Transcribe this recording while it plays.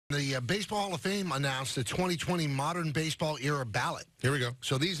The Baseball Hall of Fame announced the 2020 Modern Baseball Era ballot. Here we go.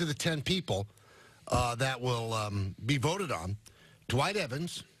 So these are the 10 people that will be voted on. Dwight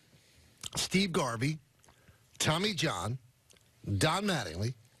Evans, Steve Garvey, Tommy John, Don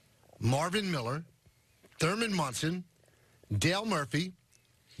Mattingly, Marvin Miller, Thurman Munson, Dale Murphy,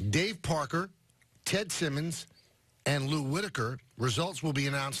 Dave Parker, Ted Simmons, and Lou Whitaker. Results will be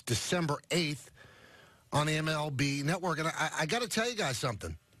announced December 8th on the MLB Network. And I got to tell you guys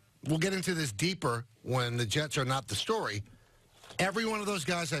something. We'll get into this deeper when the Jets are not the story. Every one of those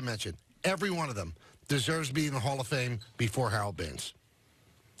guys I mentioned, every one of them, deserves to be in the Hall of Fame before Harold Baines.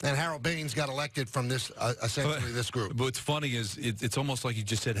 And Harold Baines got elected from this, essentially, this group. But what's funny is it's almost like you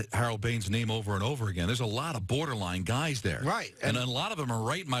just said Harold Baines' name over and over again. There's a lot of borderline guys there. Right. And a lot of them are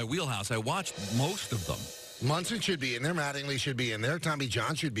right in my wheelhouse. I watched most of them. Munson should be in there. Mattingly should be in there. Tommy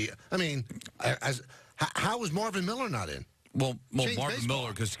John should be. I mean, how was Marvin Miller not in? Well, Marvin Miller,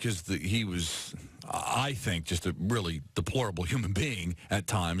 because he was, I think, just a really deplorable human being at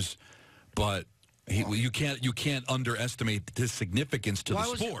times. But you can't underestimate his significance to the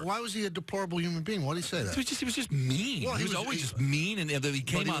sport. Why was he a deplorable human being? Why did he say that? He was just mean. Well, he was always just mean, and he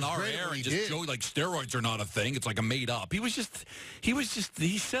came on our air and just showed like steroids are not a thing. It's like a made up. He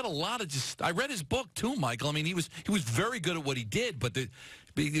said a lot of just. I read his book too, Michael. I mean, he was very good at what he did, but it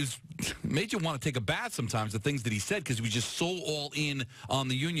made you want to take a bath sometimes, the things that he said, because he was just so all in on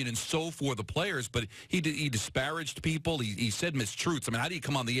the union and so for the players. But he disparaged people. He said mistruths. I mean, how do you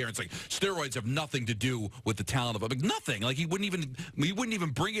come on the air and say steroids have nothing to do with the talent of it? Nothing. Like he wouldn't even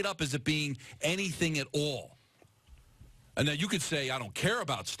bring it up as it being anything at all. And now you could say, I don't care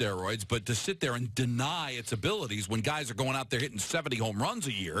about steroids, but to sit there and deny its abilities when guys are going out there hitting 70 home runs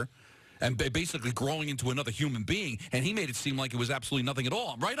a year and basically growing into another human being, and he made it seem like it was absolutely nothing at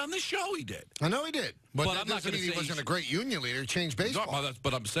all. Right on this show he did. I know he did. But I'm not going to say he wasn't a great union leader. He changed baseball.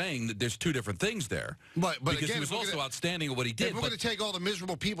 But I'm saying that there's two different things there. But because again, he was also outstanding at what he did. If we're going to take all the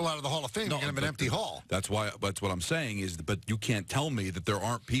miserable people out of the Hall of Fame, you're going to have an empty hall. That's what I'm saying is, but you can't tell me that there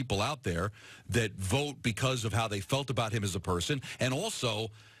aren't people out there that vote because of how they felt about him as a person, and also,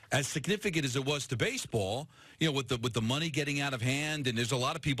 as significant as it was to baseball, you know, with the money getting out of hand, and there's a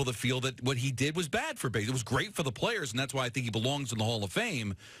lot of people that feel that what he did was bad for baseball. It was great for the players, and that's why I think he belongs in the Hall of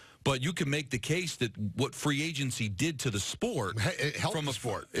Fame. But you can make the case that what free agency did to the sport, it helped the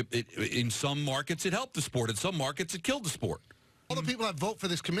sport. In some markets, it helped the sport. In some markets, it killed the sport. All the people that vote for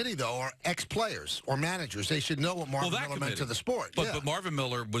this committee, though, are ex-players or managers. They should know what Marvin Miller meant to the sport. But Marvin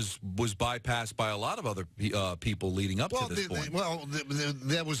Miller was bypassed by a lot of other people leading up to this point.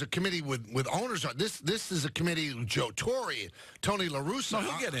 There was a committee with owners. This is a committee with Joe Torre, Tony La Russa. No,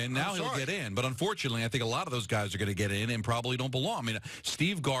 he'll get in. Now he'll get in. But unfortunately, I think a lot of those guys are going to get in and probably don't belong. I mean,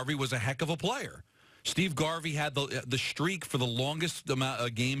 Steve Garvey was a heck of a player. Steve Garvey had the streak for the longest amount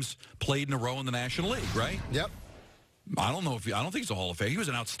of games played in a row in the National League, right? Yep. I don't think he's a Hall of Famer. He was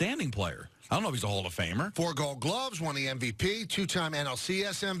an outstanding player. I don't know if he's a Hall of Famer. 4 Gold Gloves, won the MVP, 2-time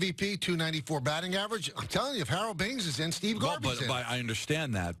NLCS MVP, 294 batting average. I'm telling you, if Harold Baines is in, Steve Garvey's in. But I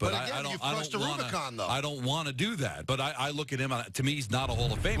understand that. But again, I don't want to do that. But I look at him. To me, he's not a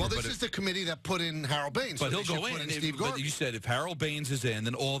Hall of Famer. Well, this is the committee that put in Harold Baines. But so he'll go in. Steve Garvey. But you said if Harold Baines is in,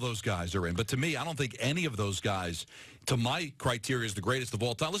 then all those guys are in. But to me, I don't think any of those guys, to my criteria, is the greatest of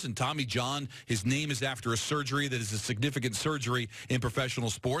all time. Listen, Tommy John, his name is after a surgery that is a significant surgery in professional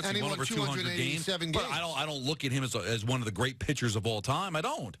sports. And he won over 200 games. games. But I don't look at him as one of the great pitchers of all time. I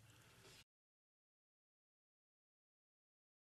don't.